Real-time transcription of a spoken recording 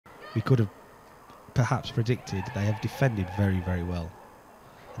we could have perhaps predicted. They have defended very, very well.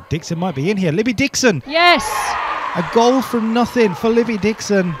 And Dixon might be in here. Libby Dixon! Yes! A goal from nothing for Libby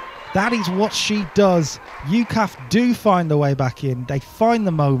Dixon. That is what she does. UKAF do find the way back in. They find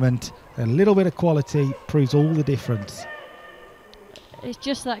the moment. A little bit of quality proves all the difference. It's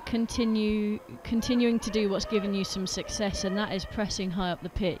just that continuing to do what's given you some success, and that is pressing high up the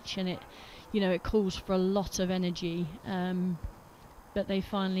pitch, and it calls for a lot of energy. But they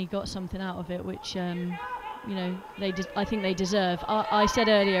finally got something out of it, which I think they deserve. I said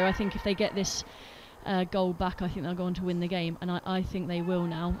earlier, I think if they get this goal back, I think they'll go on to win the game, and I think they will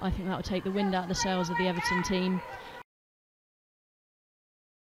now. I think that will take the wind out of the sails of the Everton team.